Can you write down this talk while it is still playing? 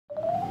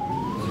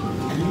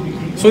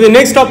So the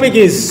next topic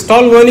is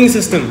stall warning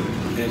system.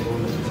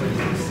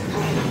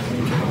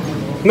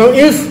 Now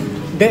if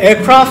the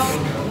aircraft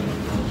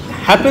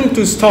happen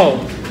to stall,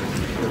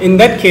 in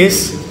that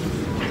case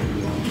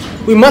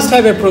we must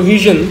have a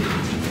provision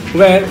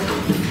where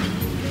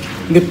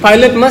the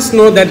pilot must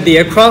know that the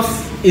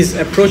aircraft is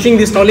approaching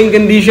the stalling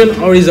condition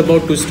or is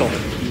about to stall.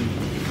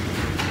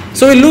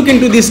 So we look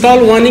into the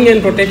stall warning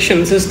and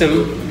protection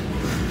system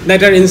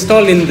that are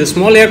installed in the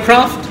small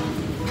aircraft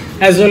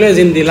as well as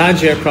in the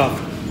large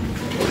aircraft.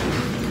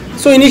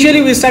 So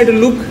initially we start to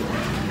look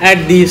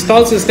at the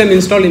stall system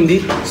installed in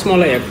the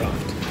smaller aircraft.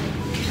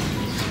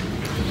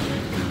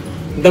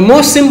 The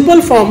most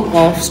simple form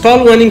of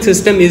stall warning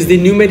system is the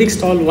pneumatic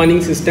stall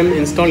warning system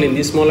installed in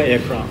the smaller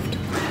aircraft.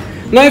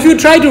 Now if you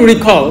try to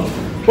recall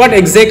what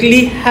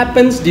exactly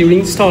happens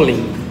during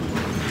stalling.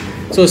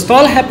 So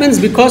stall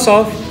happens because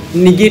of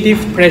negative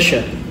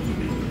pressure.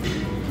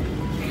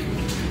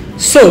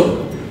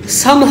 So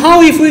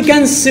somehow if we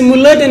can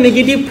simulate a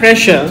negative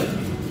pressure,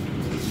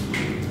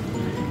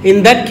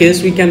 in that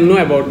case we can know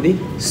about the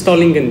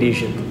stalling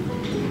condition.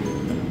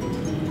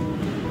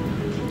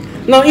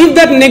 Now if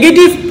that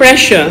negative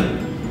pressure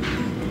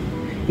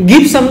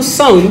gives some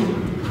sound,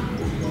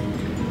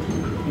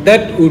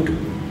 that would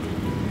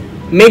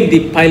make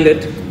the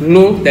pilot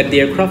know that the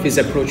aircraft is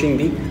approaching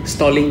the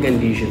stalling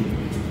condition.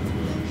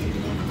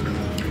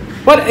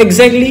 What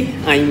exactly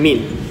I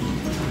mean?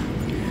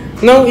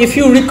 Now if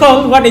you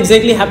recall what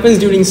exactly happens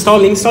during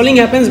stalling, stalling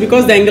happens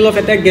because the angle of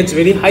attack gets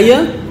very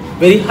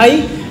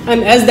high,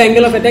 and as the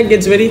angle of attack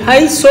gets very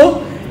high,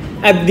 so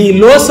at the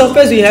lower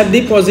surface we have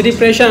the positive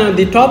pressure, and at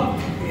the top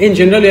in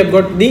general we have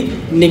got the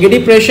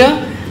negative pressure.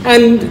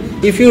 And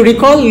if you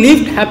recall,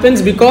 lift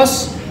happens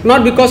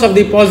not because of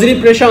the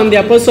positive pressure on the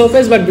upper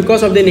surface, but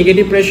because of the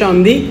negative pressure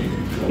on the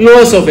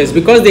lower surface,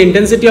 because the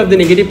intensity of the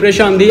negative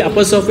pressure on the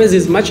upper surface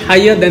is much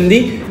higher than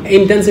the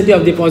intensity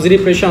of the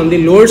positive pressure on the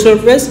lower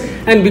surface,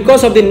 and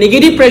because of the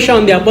negative pressure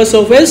on the upper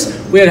surface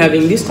we are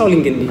having the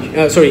stalling condition,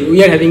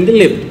 we are having the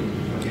lift.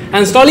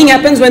 And stalling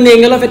happens when the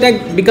angle of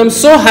attack becomes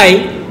so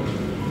high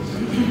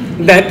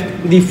that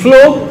the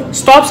flow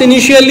stops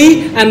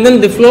initially and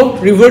then the flow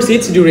reverses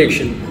its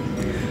direction.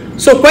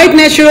 So quite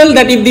natural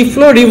that if the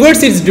flow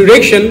reverses its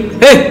direction,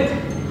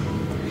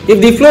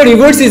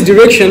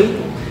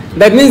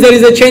 that means there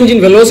is a change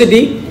in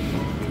velocity,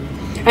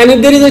 and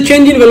if there is a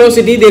change in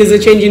velocity there is a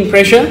change in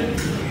pressure,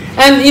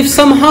 and if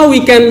somehow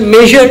we can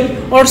measure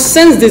or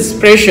sense this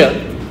pressure,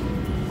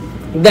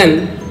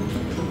 then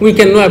we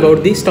can know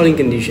about the stalling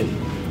condition.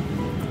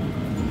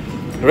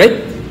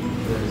 Right?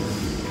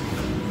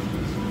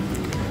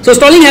 So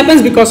stalling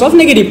happens because of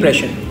negative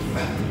pressure.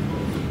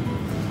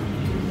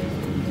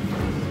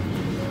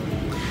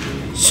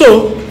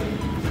 So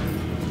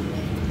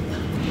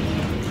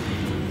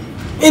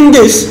in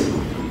this,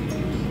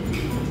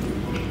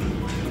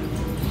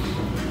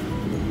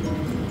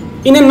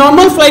 in a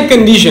normal flight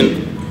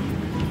condition,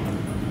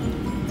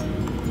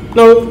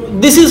 now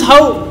this is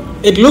how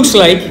it looks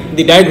like,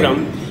 the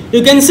diagram.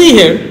 You can see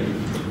here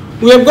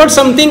we have got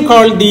something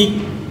called the,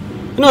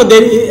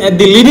 at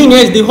the leading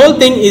edge, the whole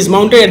thing is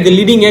mounted at the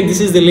leading edge. This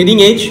is the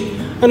leading edge,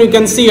 and you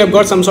can see I've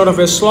got some sort of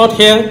a slot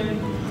here,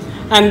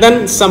 and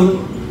then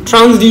some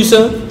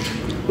transducer.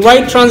 Why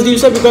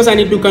transducer? Because I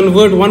need to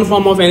convert one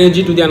form of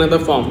energy to the another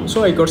form,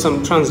 so I got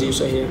some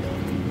transducer here.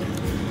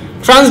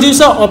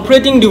 Transducer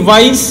operating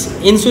device,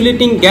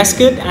 insulating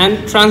gasket, and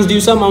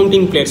transducer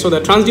mounting plate. So the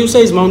transducer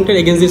is mounted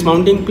against this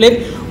mounting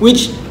plate,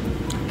 which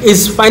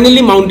is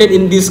finally mounted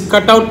in this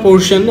cutout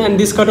portion, and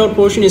this cutout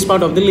portion is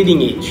part of the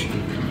leading edge.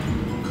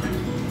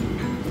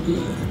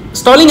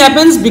 Stalling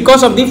happens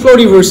because of the flow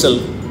reversal,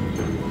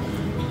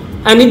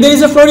 and if there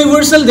is a flow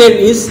reversal there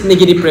is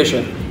negative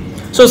pressure.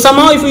 So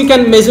somehow if we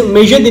can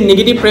measure the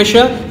negative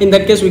pressure, in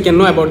that case we can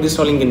know about the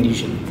stalling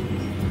condition.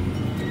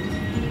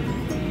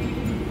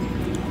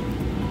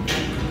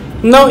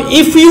 Now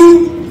if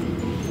you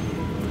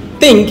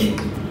think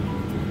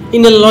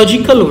in a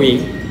logical way,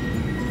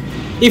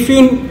 if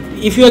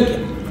you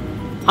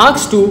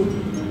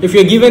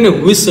are given a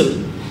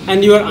whistle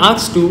and you are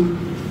asked to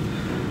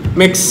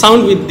make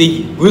sound with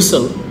the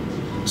whistle,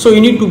 so you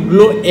need to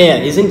blow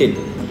air, isn't it?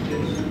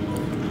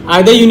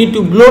 Either you need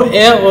to blow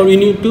air or you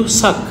need to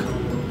suck.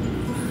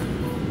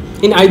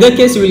 In either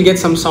case you will get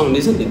some sound,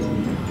 isn't it?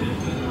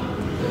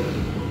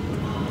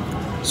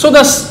 So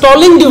the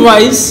stalling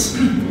device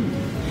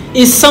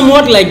is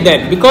somewhat like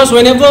that, because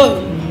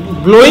whenever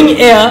blowing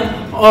air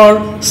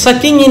or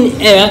sucking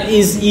in air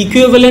is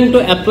equivalent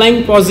to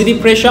applying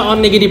positive pressure or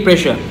negative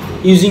pressure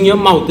using your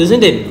mouth,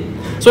 isn't it?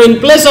 So in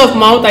place of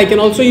mouth I can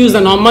also use the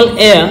normal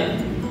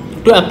air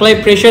to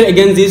apply pressure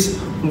against this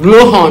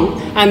blowhorn,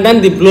 and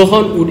then the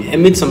blowhorn would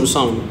emit some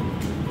sound.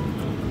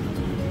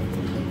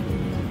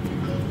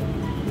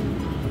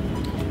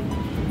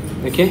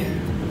 Okay.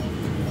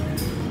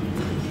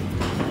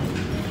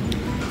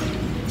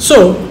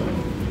 So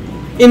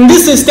in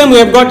this system we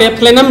have got a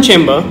plenum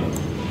chamber,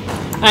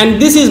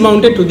 and this is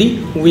mounted to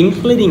the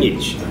wing leading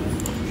edge.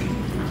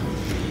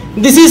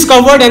 This is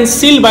covered and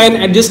sealed by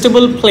an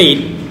adjustable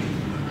plate.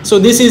 So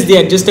this is the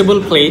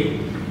adjustable plate,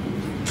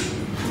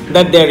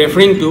 that they are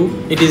referring to.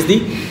 It is the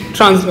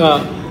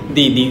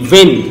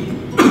vane.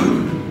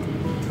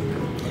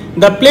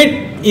 The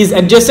plate is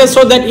adjusted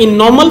so that in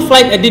normal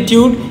flight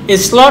attitude, a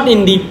slot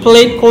in the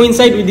plate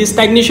coincides with the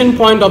stagnation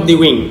point of the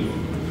wing.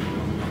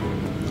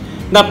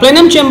 The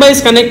plenum chamber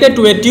is connected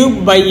to a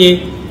tube by a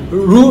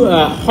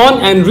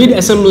horn and reed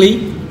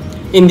assembly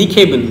in the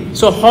cabin.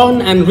 So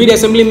horn and reed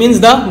assembly means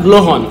the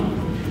blowhorn.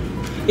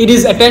 It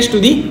is attached to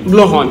the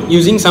blowhorn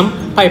using some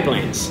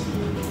pipelines.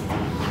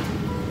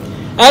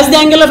 As the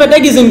angle of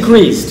attack is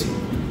increased,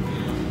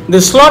 the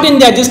slot in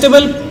the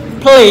adjustable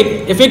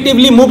plate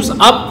effectively moves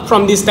up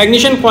from the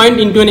stagnation point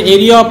into an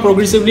area of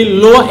progressively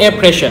lower air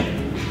pressure.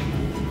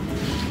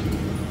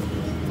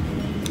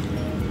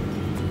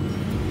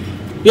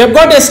 We have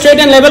got a straight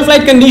and level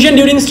flight condition.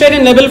 During straight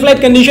and level flight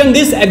condition,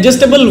 this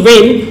adjustable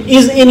vane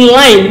is in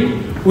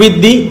line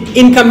with the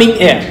incoming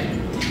air.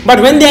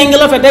 But when the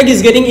angle of attack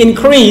is getting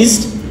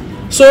increased,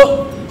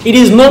 so it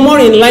is no more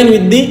in line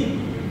with the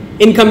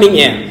incoming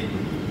air.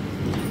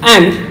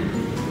 And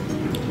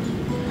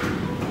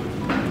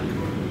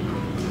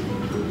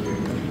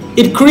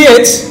it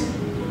creates,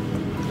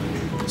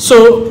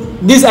 so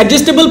this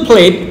adjustable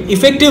plate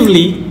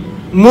effectively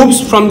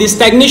moves from the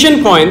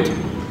stagnation point,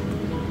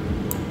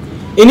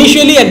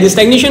 initially at the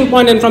stagnation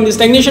point, and from the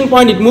stagnation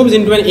point it moves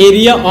into an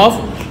area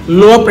of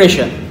lower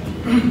pressure.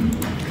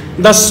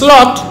 The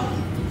slot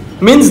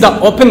means the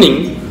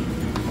opening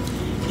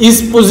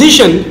is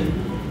positioned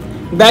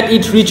that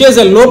it reaches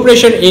a low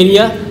pressure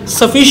area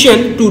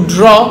sufficient to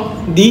draw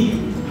the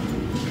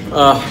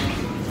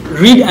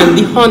reed and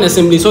the horn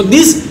assembly. So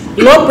this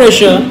low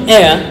pressure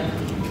air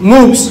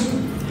moves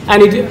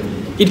and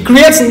it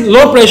creates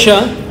low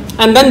pressure,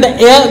 and then the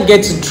air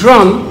gets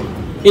drawn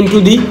into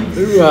the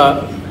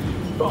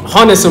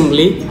horn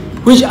assembly,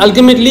 which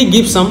ultimately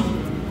gives some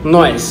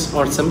noise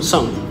or some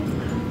sound.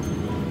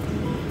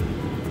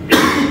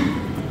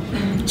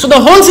 So the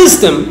whole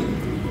system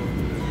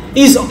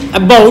is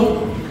about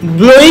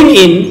blowing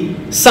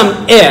in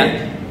some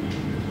air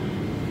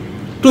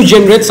to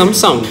generate some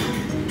sound.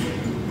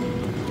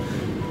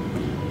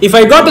 If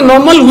I got a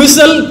normal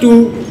whistle,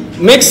 to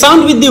make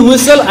sound with the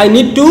whistle, I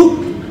need to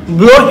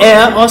blow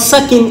air or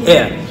suck in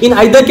air. In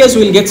either case,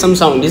 we will get some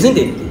sound, isn't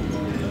it?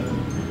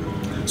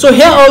 So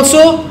here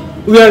also,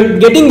 we are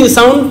getting the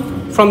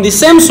sound from the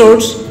same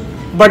source,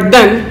 but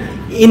then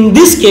in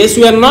this case,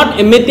 we are not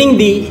emitting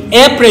the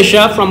air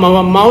pressure from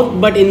our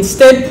mouth, but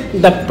instead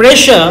the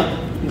pressure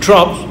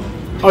drops,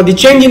 or the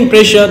change in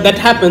pressure that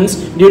happens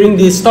during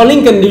the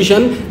stalling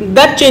condition.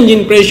 That change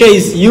in pressure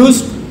is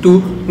used to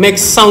make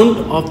sound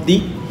of the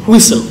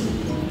whistle.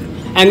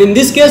 And in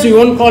this case, we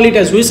won't call it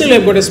as whistle, we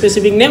have got a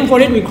specific name for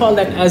it, we call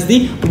that as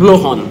the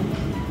blowhorn.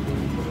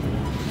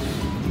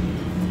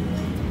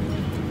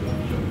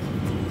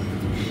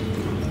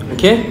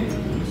 Okay?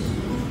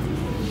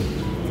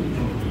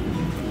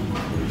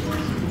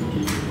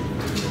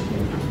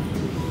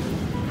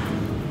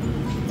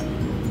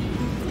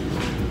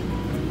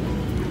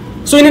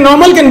 So in a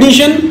normal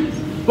condition,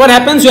 what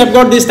happens? You have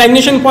got the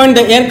stagnation point,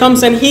 the air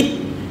comes and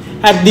hit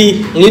at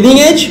the leading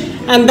edge,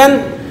 and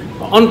then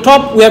on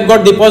top we have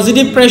got the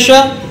negative pressure,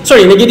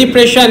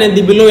 and at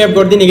the below we have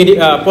got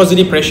the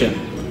positive pressure,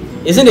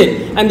 isn't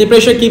it? And the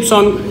pressure keeps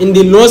on in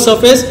the lower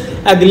surface.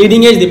 At the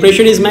leading edge, the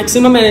pressure is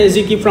maximum, and as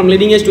you keep from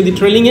leading edge to the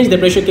trailing edge, the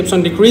pressure keeps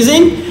on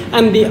decreasing,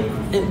 and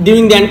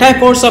during the entire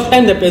course of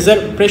time, the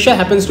pressure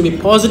happens to be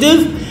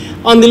positive.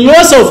 On the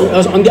lower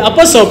surface, on the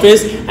upper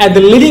surface, at the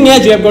leading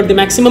edge, you have got the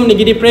maximum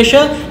negative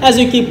pressure. As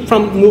you keep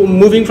from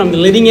moving from the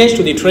leading edge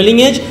to the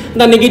trailing edge,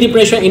 the negative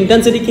pressure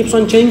intensity keeps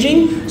on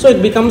changing, so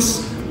it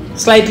becomes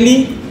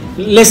slightly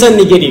lesser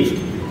negative.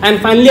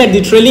 And finally, at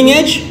the trailing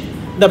edge,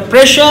 the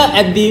pressure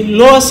at the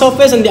lower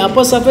surface and the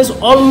upper surface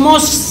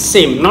almost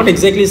same, not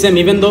exactly same,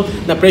 even though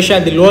the pressure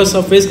at the lower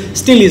surface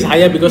still is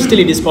higher because still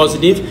it is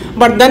positive,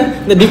 but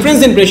then the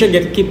difference in pressure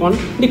keep on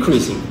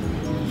decreasing.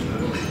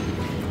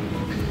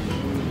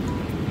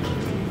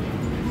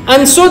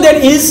 And so there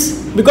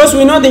is, because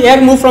we know the air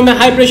moves from a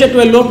high pressure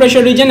to a low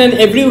pressure region, and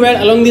everywhere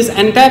along this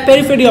entire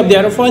periphery of the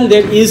aerofoil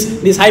there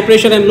is this high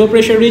pressure and low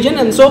pressure region,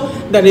 and so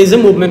there is a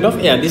movement of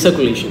air, the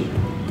circulation.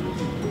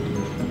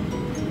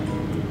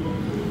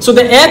 So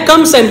the air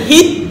comes and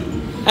hits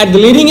at the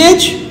leading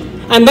edge,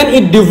 and then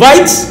it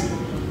divides.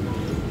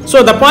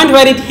 So the point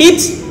where it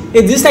hits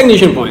is the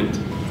stagnation point,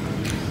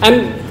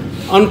 and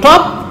on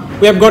top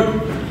we have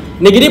got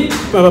negative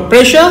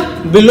pressure,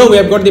 below we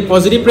have got the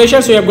positive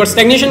pressure. So we have got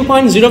stagnation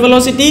point, zero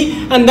velocity,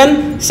 and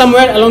then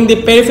somewhere along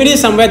the periphery,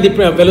 somewhere the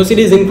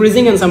velocity is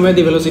increasing and somewhere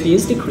the velocity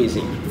is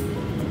decreasing.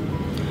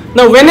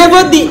 Now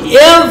whenever the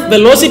air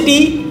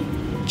velocity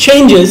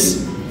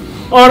changes,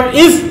 or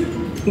if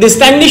the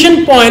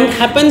stagnation point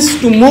happens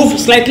to move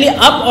slightly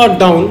up or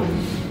down,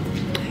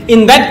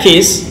 in that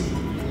case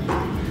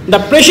the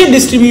pressure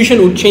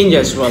distribution would change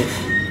as well,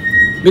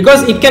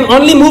 because it can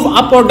only move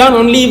up or down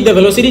only if the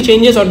velocity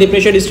changes or the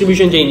pressure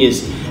distribution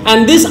changes.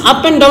 And this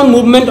up and down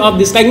movement of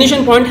the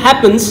stagnation point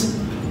happens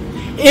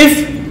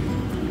if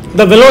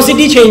the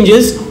velocity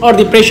changes or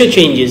the pressure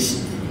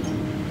changes.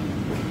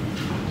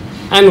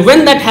 And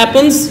when that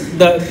happens,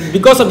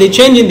 because of the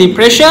change in the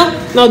pressure,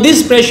 now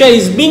this pressure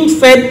is being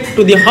fed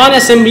to the horn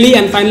assembly,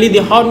 and finally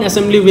the horn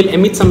assembly will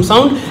emit some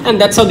sound, and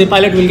that's how the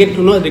pilot will get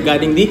to know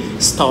regarding the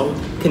stall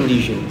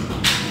condition.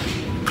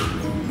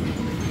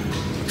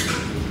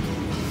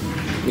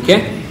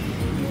 Okay.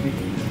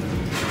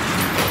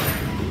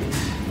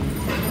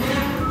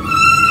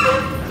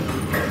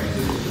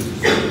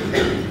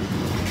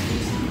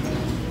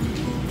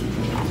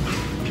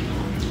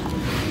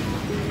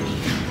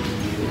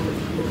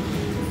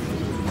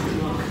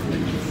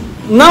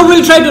 Now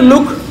we'll try to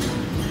look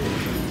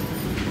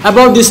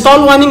about the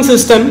stall warning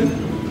system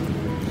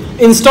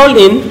installed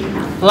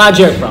in large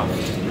aircraft.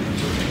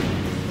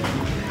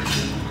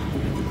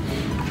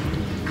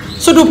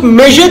 So to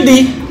measure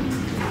the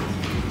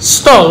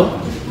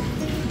stall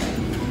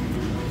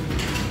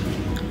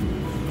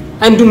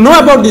and to know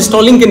about the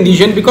stalling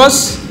condition,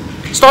 because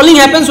stalling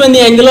happens when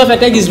the angle of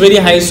attack is very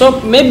high, so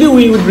maybe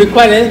we would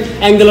require an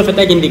angle of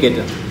attack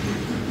indicator.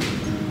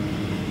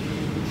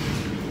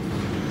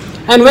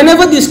 And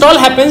whenever the stall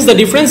happens, the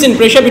difference in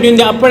pressure between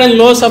the upper and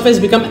lower surface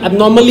become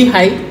abnormally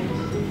high,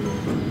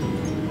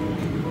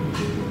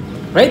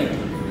 right?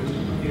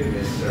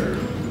 Yes, sir.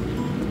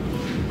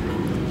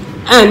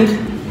 And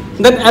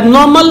that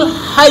abnormal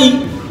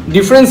high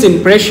difference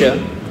in pressure,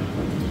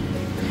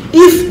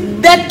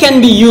 if that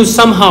can be used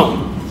somehow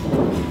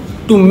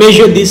to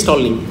measure the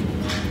stalling,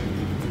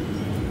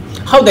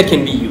 how that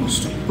can be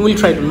used, we'll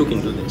try to look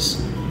into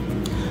this.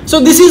 So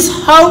this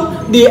is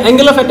how the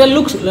angle of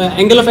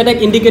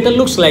attack indicator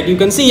looks like. You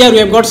can see here we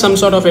have got some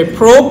sort of a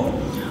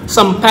probe,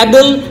 some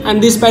paddle,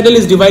 and this paddle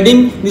is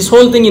dividing this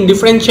whole thing in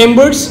different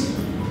chambers.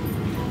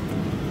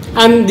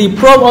 And the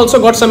probe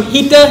also got some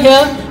heater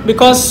here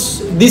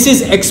because this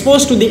is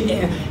exposed to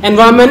the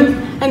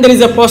environment, and there is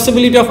a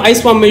possibility of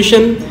ice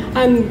formation,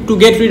 and to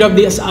get rid of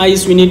this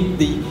ice we need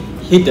the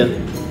heater.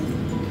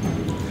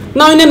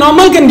 Now in a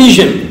normal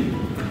condition,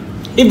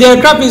 if the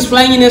aircraft is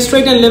flying in a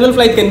straight and level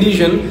flight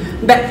condition,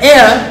 the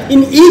air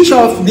in each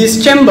of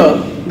this chamber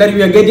that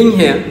we are getting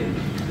here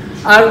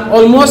are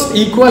almost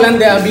equal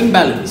and they are being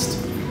balanced.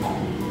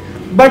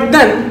 But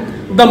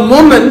then the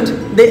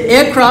moment the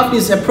aircraft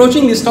is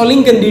approaching the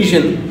stalling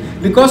condition,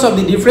 because of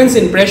the difference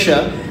in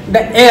pressure,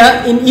 the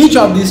air in each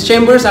of these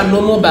chambers are no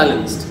more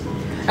balanced.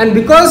 And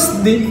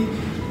because the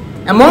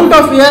amount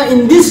of air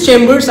in these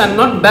chambers are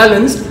not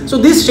balanced, so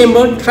this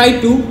chamber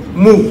tries to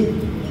move.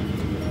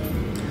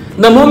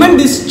 The moment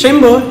this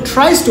chamber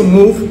tries to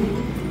move,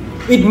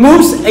 it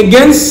moves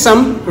against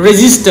some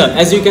resistor,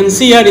 as you can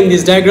see here in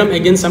this diagram,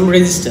 against some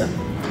resistor.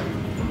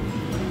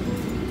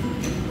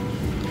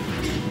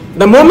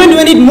 The moment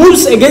when it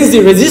moves against the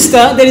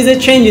resistor, there is a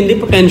change in the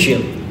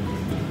potential.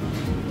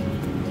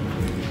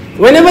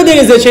 Whenever there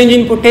is a change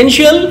in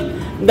potential,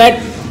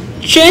 that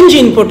change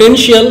in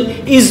potential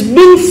is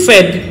being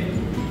fed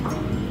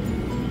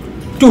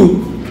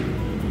to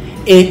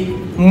a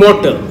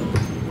motor.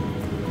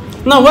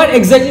 Now, where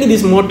exactly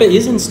this motor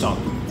is installed?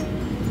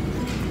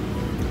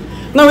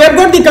 Now we have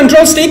got the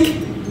control stick,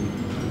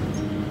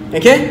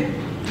 okay.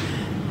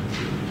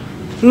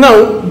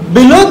 Now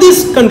below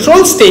this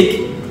control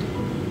stick,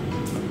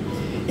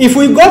 if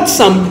we got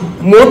some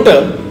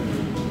motor,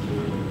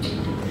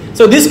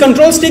 so this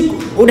control stick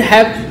could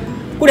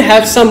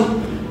have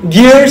some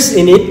gears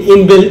in it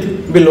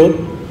inbuilt below,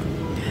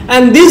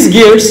 and these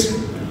gears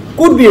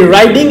could be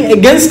riding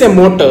against a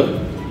motor,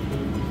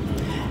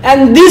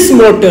 and this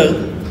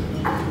motor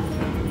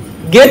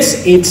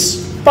gets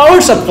its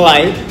power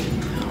supply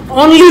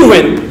only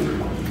when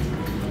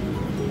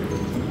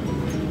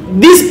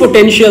this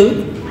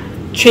potential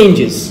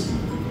changes.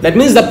 That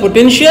means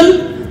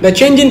the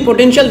change in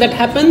potential that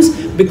happens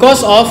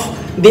because of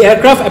the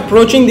aircraft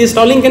approaching the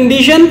stalling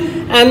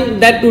condition,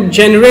 and that would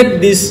generate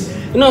this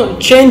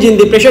change in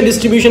the pressure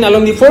distribution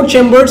along the four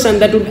chambers,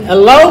 and that would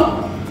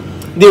allow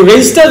the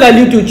resistor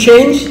value to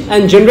change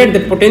and generate the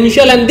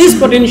potential, and this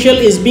potential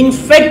is being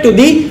fed to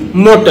the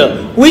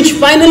motor, which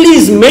finally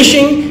is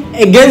meshing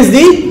against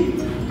the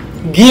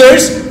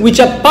gears which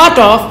are part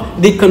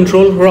of the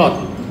control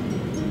rod.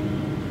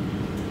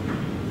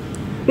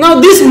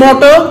 Now this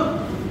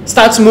motor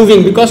starts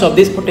moving because of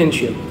this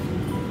potential.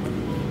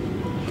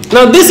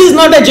 Now this is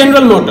not a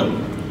general motor.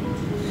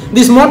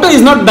 This motor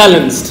is not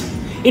balanced.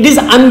 It is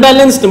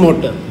unbalanced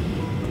motor.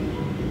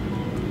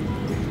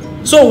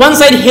 So one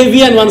side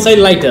heavy and one side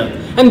lighter.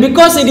 And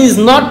because it is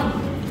not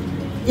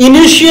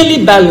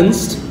initially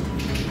balanced,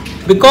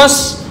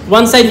 because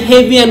one side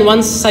heavy and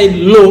one side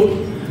low,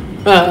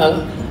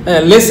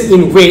 less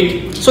in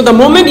weight, so the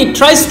moment it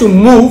tries to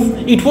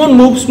move, it won't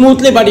move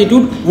smoothly, but it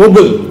would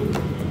wobble.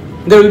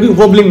 There will be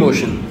wobbling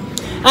motion.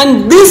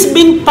 And this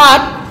being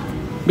part,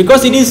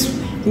 because it is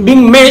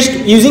being meshed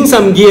using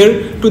some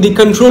gear to the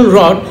control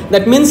rod,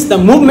 that means the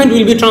movement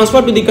will be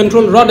transferred to the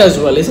control rod as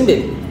well, isn't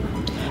it?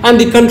 And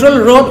the control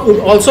rod would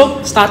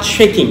also start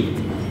shaking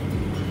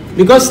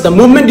because the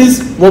movement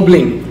is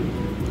wobbling.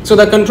 So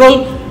the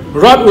control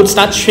rod would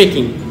start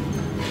shaking.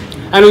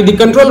 And with the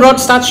control rod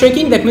starts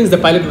shaking, that means the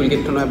pilot will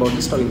get to know about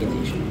the stalling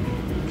condition.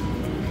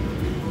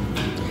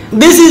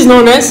 This is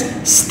known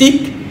as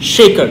stick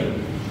shaker.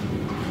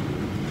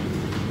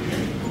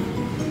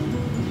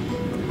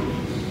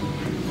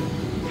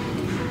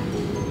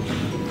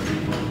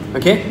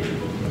 Okay.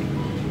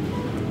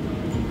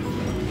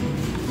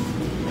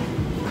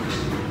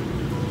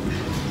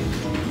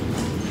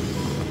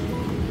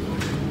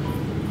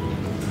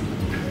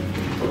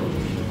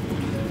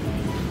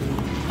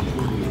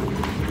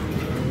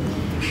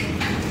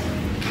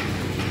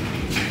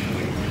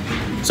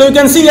 So you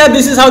can see here,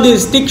 this is how the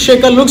stick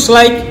shaker looks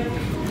like.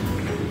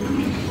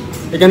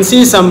 You can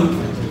see some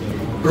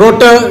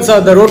rotor.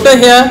 So the rotor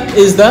here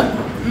is the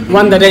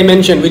one that I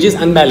mentioned, which is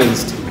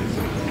unbalanced,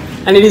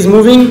 and it is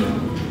moving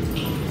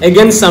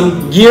against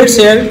some gears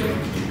here,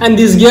 and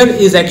this gear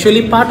is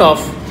actually part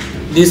of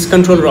this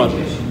control rod.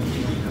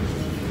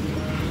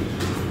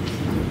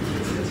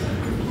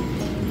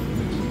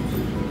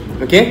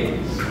 Okay?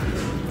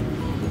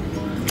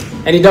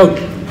 Any doubt?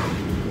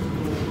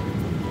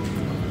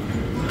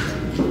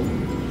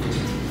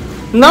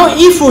 Now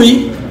if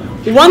we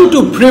want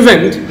to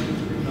prevent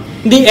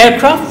the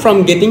aircraft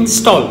from getting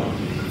stalled,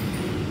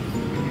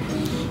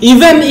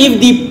 even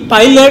if the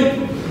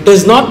pilot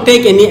does not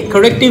take any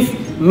corrective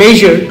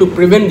measure to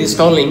prevent the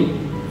stalling,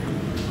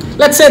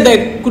 let's say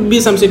there could be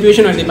some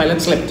situation where the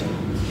pilot slept.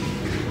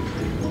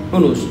 Who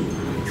knows?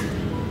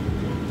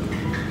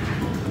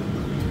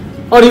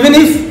 Or even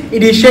if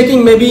it is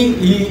shaking, maybe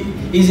he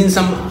is in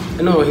some,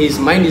 his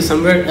mind is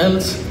somewhere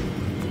else.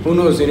 Who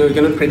knows? You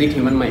cannot predict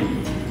human mind.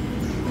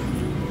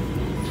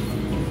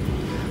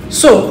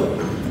 So,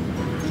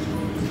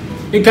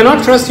 you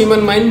cannot trust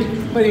human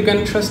mind, but you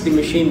can trust the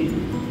machine.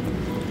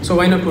 So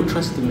why not to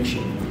trust the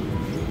machine?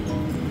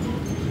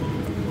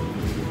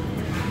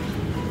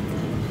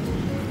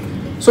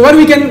 So what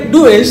we can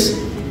do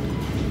is,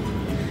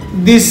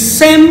 this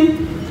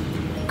same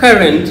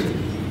current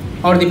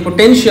or the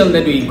potential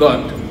that we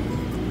got,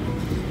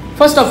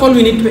 first of all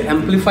we need to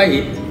amplify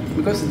it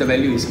because the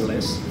value is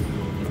less.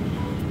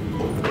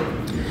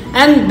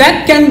 And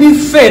that can be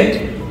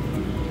fed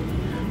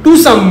to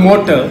some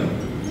motor,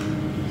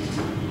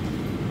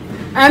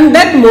 and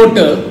that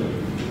motor,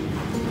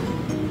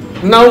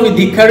 now with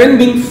the current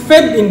being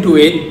fed into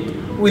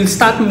it, will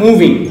start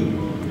moving.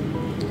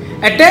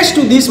 Attached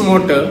to this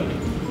motor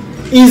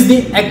is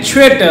the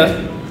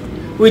actuator,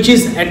 which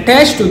is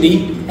attached to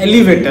the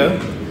elevator.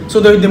 So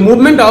with the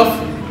movement of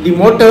the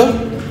motor,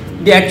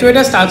 the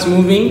actuator starts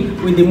moving.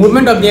 With the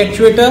movement of the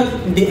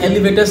actuator, the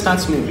elevator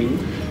starts moving.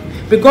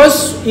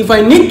 Because if I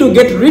need to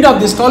get rid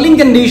of the stalling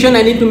condition,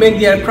 I need to make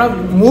the aircraft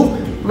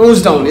move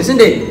nose down, isn't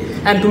it?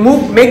 And to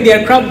make the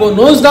aircraft go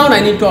nose down,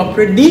 I need to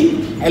operate the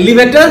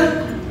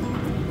elevator.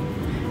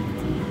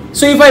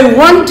 So if I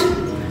want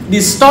the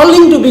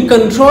stalling to be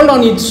controlled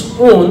on its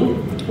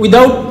own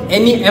without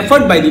any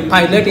effort by the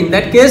pilot, in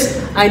that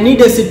case I need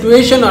a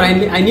situation, or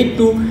I need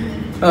to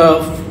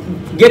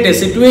get a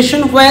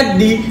situation where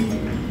the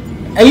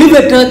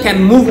elevator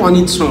can move on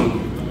its own.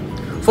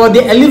 For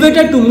the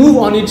elevator to move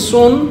on its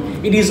own,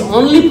 it is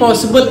only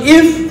possible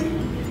if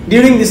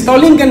during the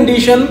stalling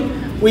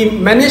condition we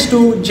manage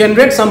to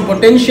generate some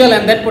potential,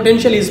 and that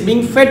potential is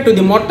being fed to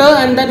the motor,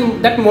 and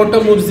that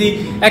motor moves the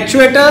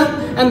actuator,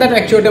 and that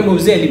actuator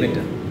moves the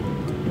elevator.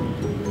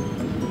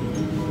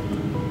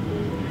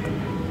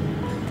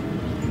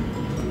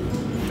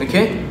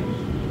 Okay?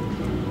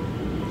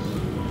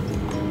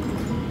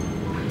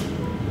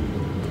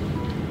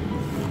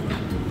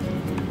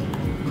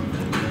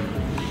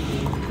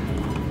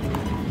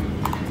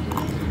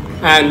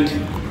 And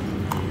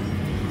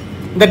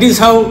that is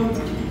how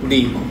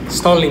the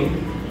stalling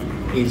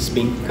is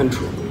being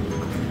controlled.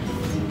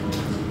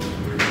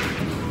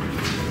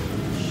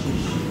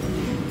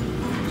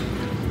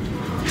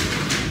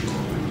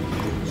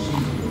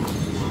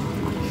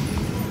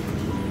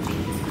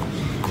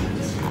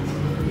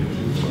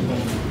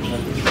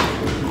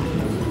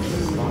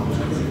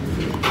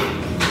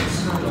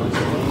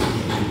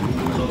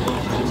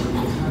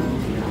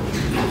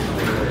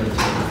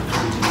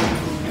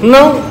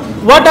 Now,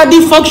 what are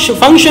the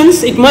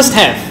functions it must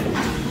have?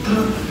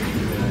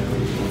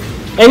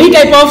 Any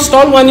type of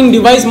stall warning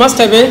device must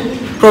have a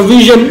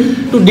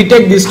provision to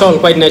detect the stall,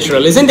 quite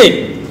natural, isn't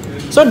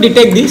it? So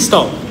detect the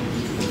stall.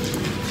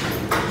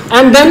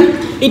 And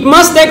then it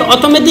must take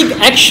automatic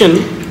action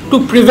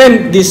to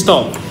prevent the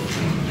stall.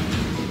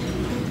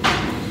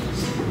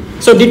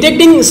 So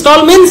detecting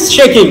stall means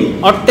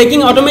shaking, or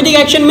taking automatic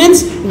action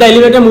means the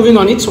elevator moving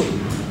on its own.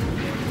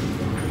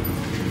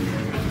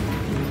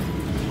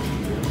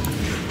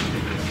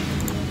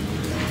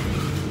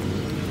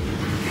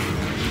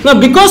 Now,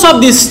 because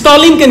of this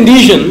stalling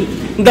condition,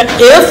 the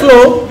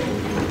airflow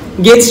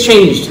gets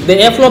changed. The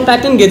airflow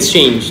pattern gets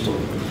changed.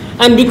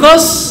 And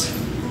because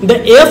the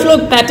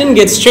airflow pattern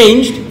gets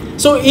changed,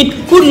 so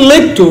it could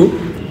lead to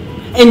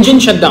engine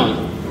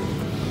shutdown.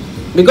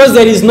 Because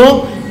there is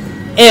no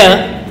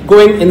air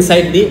going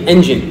inside the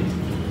engine.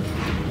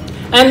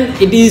 And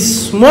it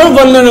is more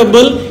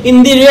vulnerable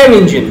in the rear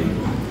engine.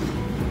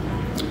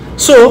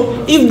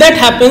 So, if that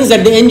happens,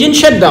 that the engine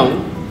shut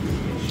down,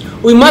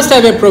 we must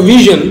have a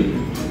provision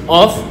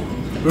of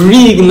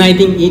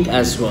reigniting it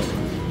as well.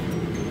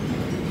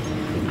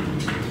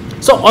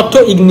 So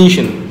auto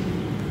ignition.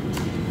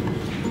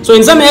 So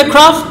in some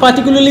aircraft,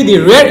 particularly the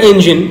rear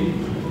engine,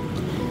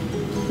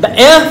 the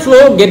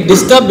airflow get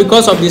disturbed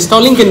because of the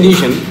stalling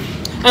condition,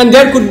 and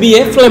there could be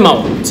a flame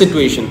out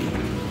situation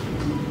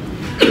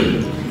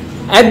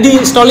at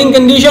the stalling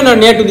condition or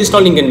near to the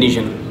stalling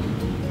condition.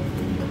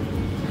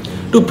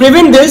 To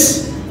prevent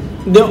this,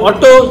 the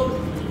auto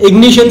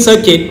ignition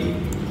circuit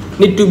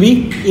need to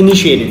be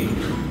initiated.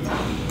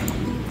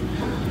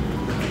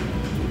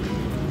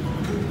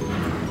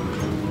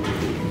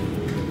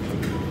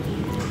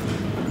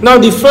 Now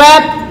the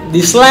flap,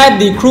 the slat,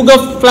 the Kruger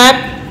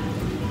flap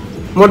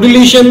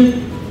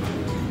modulation,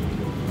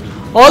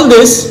 all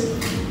this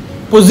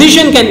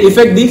position can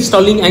affect the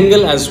stalling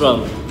angle as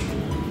well.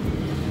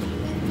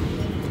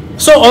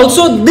 So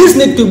also this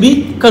need to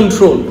be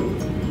controlled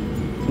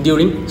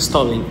during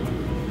stalling.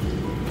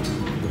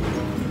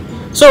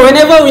 So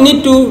whenever we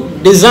need to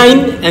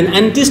design an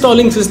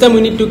anti-stalling system,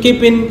 we need to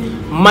keep in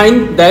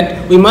mind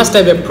that we must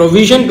have a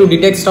provision to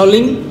detect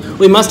stalling.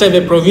 We must have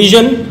a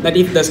provision that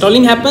if the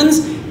stalling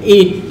happens,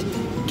 it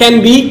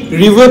can be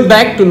revert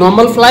back to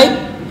normal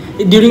flight.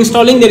 During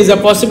stalling, there is a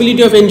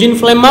possibility of engine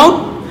flame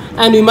out,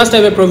 and we must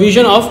have a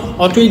provision of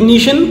auto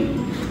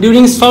ignition.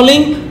 During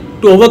stalling,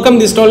 to overcome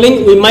the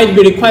stalling, we might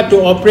be required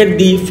to operate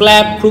the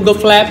flap, Kruger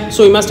flap.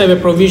 So we must have a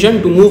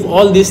provision to move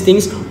all these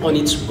things on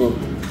its own.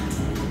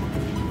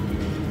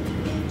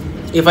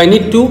 If I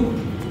need to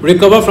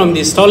recover from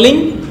the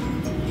stalling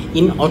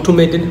in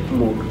automated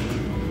mode.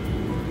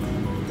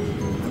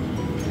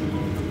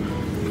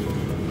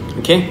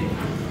 Okay.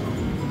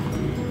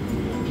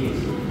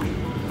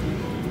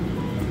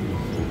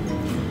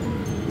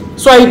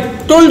 So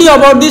I told you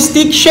about this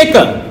stick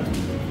shaker,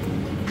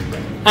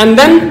 and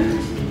then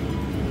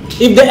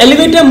if the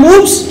elevator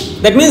moves,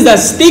 that means the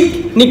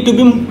stick need to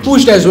be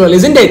pushed as well,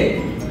 isn't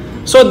it?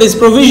 So this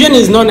provision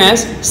is known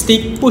as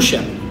stick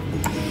pusher.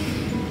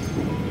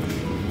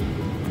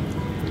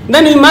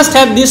 Then we must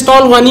have the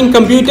stall warning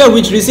computer,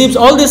 which receives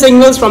all the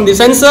signals from the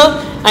sensor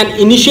and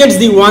initiates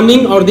the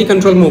warning or the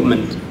control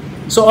movement.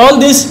 So all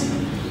this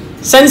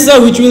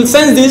sensor which will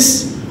sense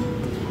this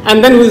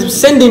and then will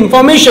send the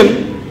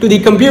information to the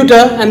computer,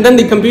 and then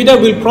the computer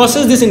will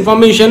process this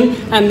information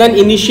and then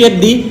initiate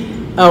the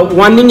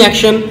warning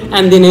action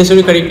and the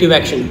necessary corrective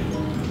action.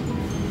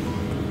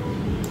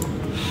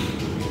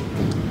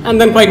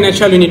 And then quite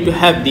naturally you need to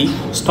have the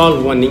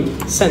stall warning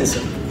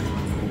sensor.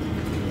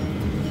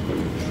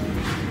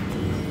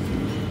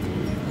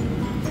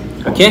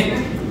 Okay?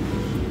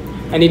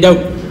 Any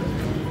doubt?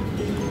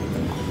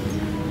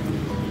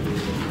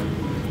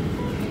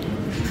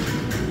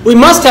 We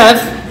must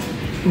have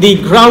the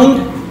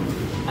ground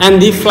and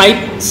the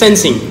flight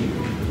sensing.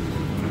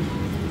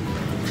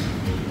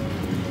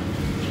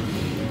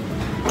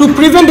 To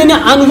prevent any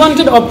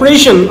unwanted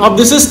operation of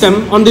the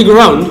system on the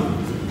ground,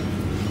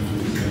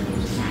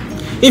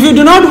 if you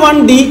do not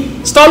want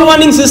the stall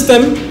warning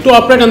system to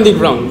operate on the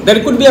ground,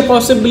 there could be a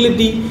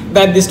possibility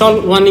that the stall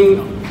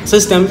warning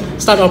system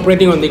start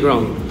operating on the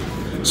ground.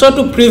 So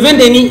to prevent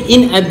any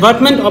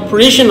inadvertent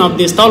operation of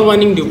the stall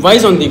warning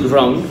device on the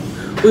ground,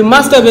 we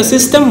must have a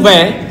system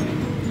where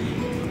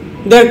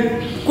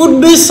there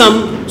could be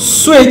some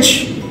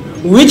switch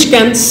which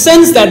can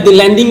sense that the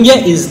landing gear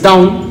is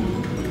down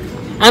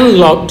and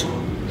locked,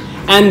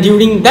 and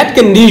during that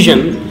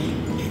condition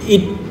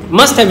it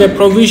must have a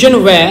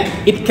provision where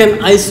it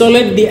can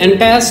isolate the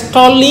entire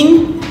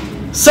stalling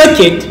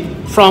circuit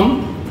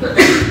from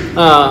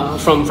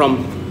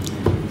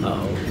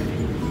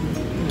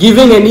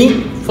giving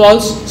any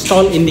false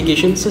stall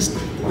indication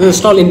system,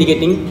 stall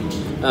indicating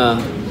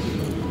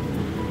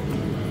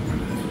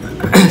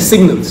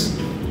signals.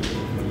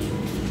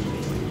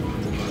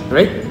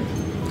 Right?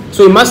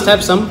 So we must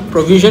have some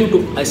provision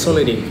to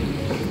isolate it.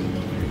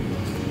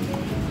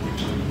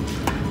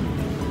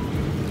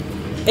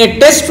 A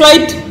test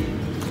flight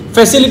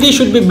facility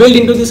should be built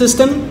into the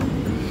system,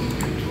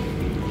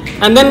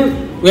 and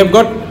then we have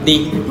got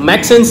the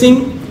Mach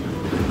sensing,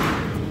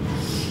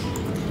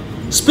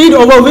 speed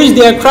over which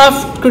the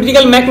aircraft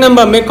critical Mach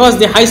number may cause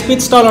the high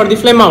speed stall or the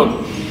flame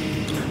out.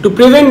 To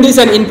prevent this,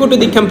 an input to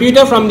the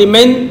computer from the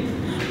main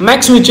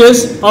Mach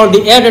switches or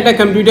the air data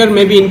computer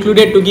may be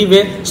included to give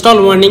a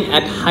stall warning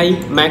at high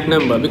Mach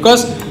number,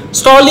 because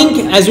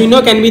stalling, as we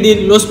know, can be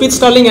the low speed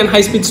stalling and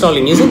high speed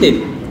stalling, isn't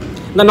it?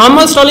 The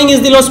normal stalling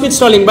is the low speed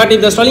stalling, but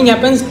if the stalling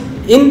happens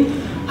in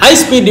high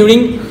speed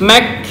during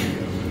Mach,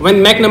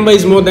 when Mach number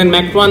is more than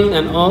Mach 1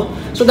 and all,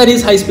 so that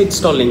is high speed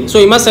stalling. So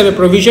you must have a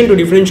provision to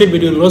differentiate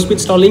between low speed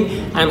stalling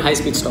and high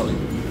speed stalling.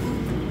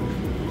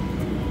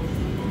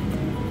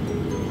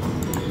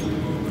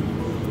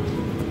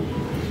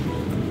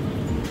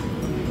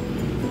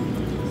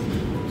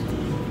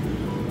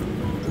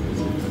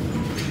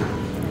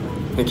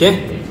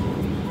 Okay.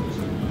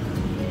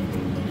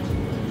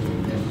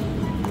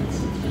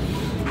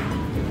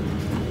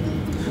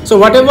 So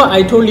whatever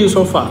I told you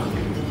so far,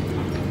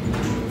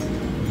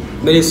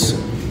 there is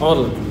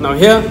all. Now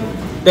here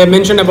they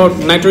mentioned about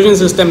nitrogen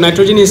system.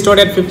 Nitrogen is stored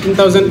at 15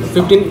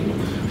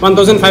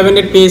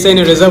 1500 psi in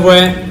a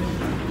reservoir.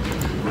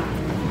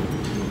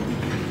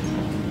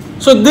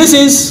 So this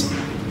is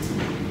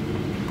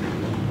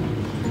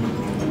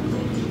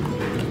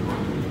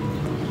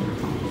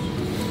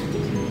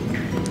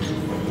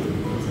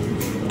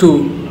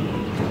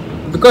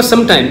because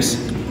sometimes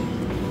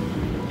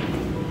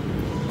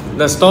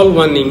the stall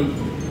warning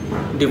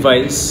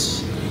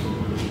device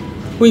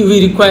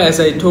we require, as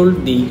I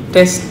told, the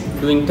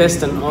doing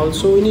test, and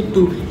also we need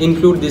to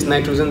include this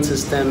nitrogen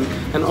system,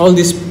 and all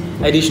these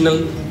additional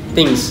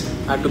things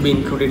are to be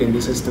included in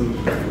the system.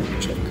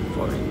 Check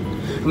for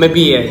it.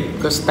 Maybe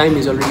because time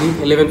is already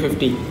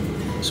 11:50,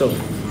 so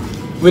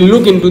we'll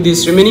look into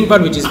this remaining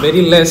part, which is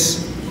very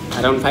less,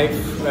 around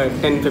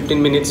 10-15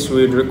 minutes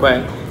we would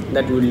require.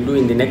 That we will do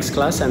in the next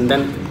class, and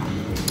then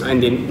in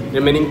the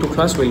remaining 2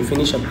 class we'll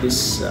finish up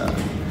this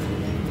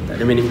the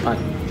remaining part.